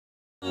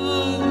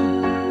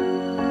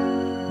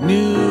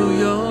New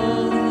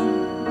York.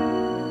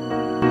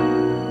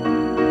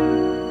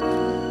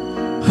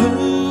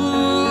 Ooh,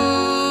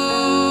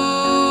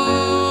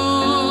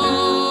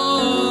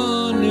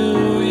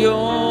 New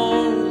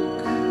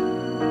York.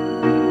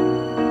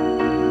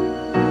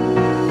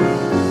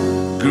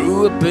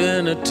 Grew up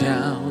in a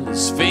town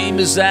as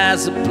famous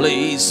as a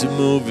place of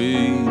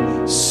movie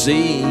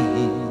scenes.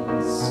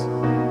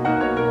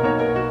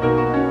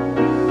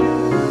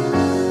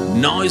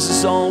 Noise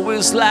is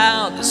always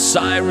loud, the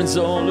sirens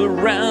all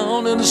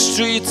around, and the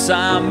streets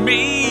are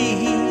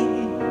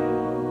mean.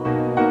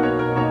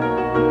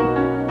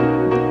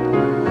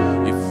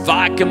 If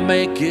I can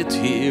make it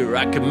here,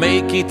 I can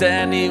make it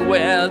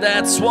anywhere,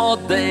 that's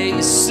what they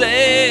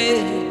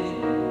say.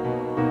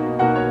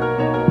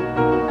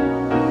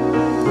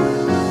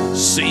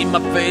 See my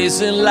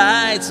face in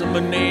lights and my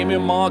name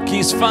in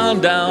marquees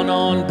found down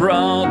on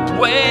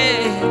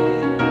Broadway.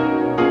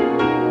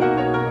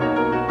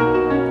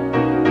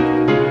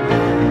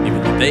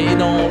 They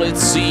ain't all it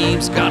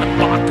seems, got a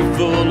pocket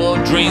full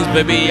of dreams.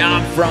 Baby,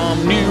 I'm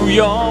from New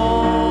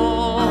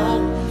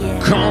York.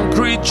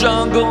 Concrete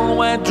jungle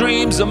where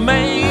dreams are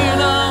made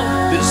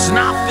of. There's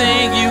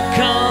nothing you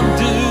can't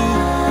do.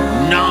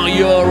 Now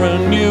you're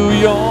in New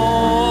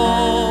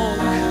York.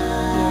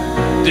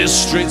 These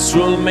streets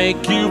will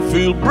make you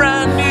feel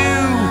brand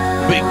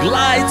new. Big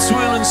lights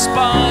will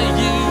inspire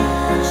you.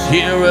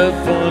 Hear it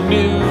for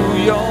New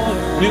York,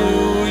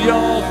 New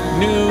York,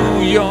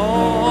 New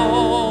York.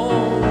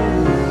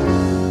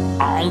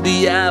 On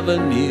the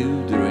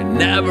avenue, there ain't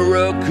never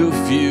a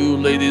curfew.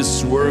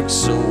 Ladies work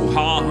so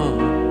hard.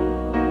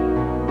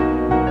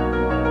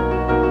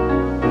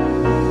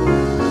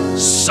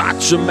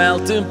 Such a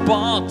melting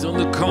pot on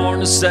the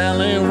corner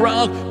selling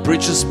rock.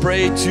 Preachers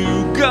pray to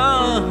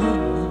God.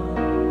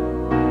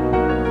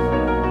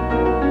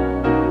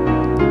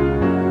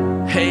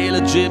 Hail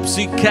a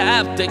gypsy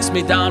cab takes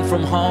me down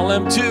from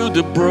Harlem to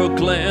the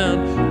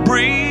Brooklyn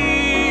Bridge.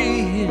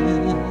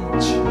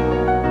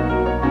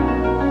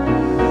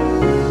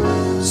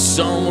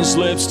 Someone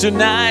sleeps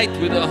tonight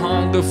with a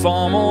hunger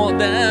for more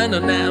than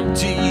an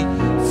empty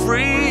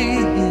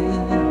fridge.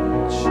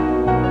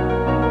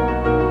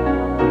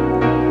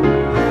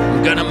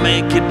 I'm gonna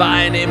make it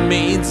by any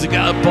means. I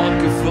got a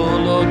pocket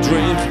full of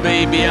dreams.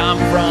 Baby, I'm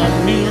from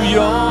New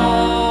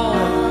York.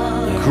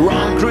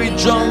 Concrete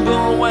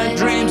jungle where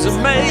dreams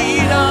are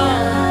made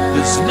of.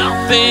 There's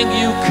nothing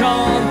you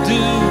can't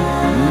do.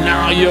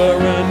 Now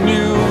you're in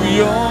New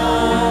York.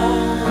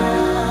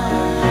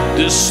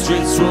 The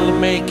streets will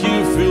make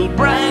you feel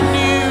brand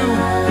new.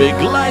 Big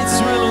lights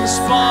will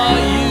inspire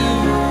you.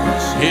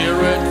 Hear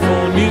it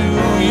for New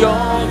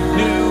York,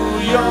 New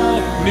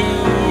York,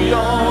 New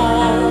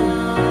York.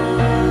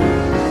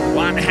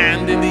 One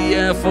hand in the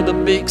air for the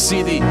big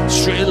city.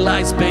 Street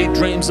lights, big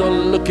dreams all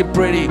looking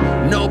pretty.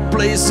 No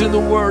place in the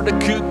world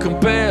that could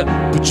compare.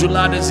 Put your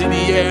lighters in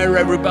the air,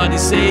 everybody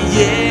say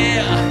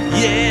yeah,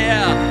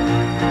 yeah,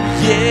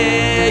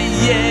 yeah,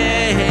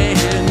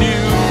 yeah.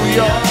 New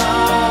York.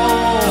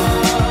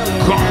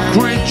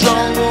 Concrete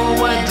jungle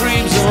where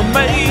dreams are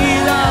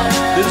made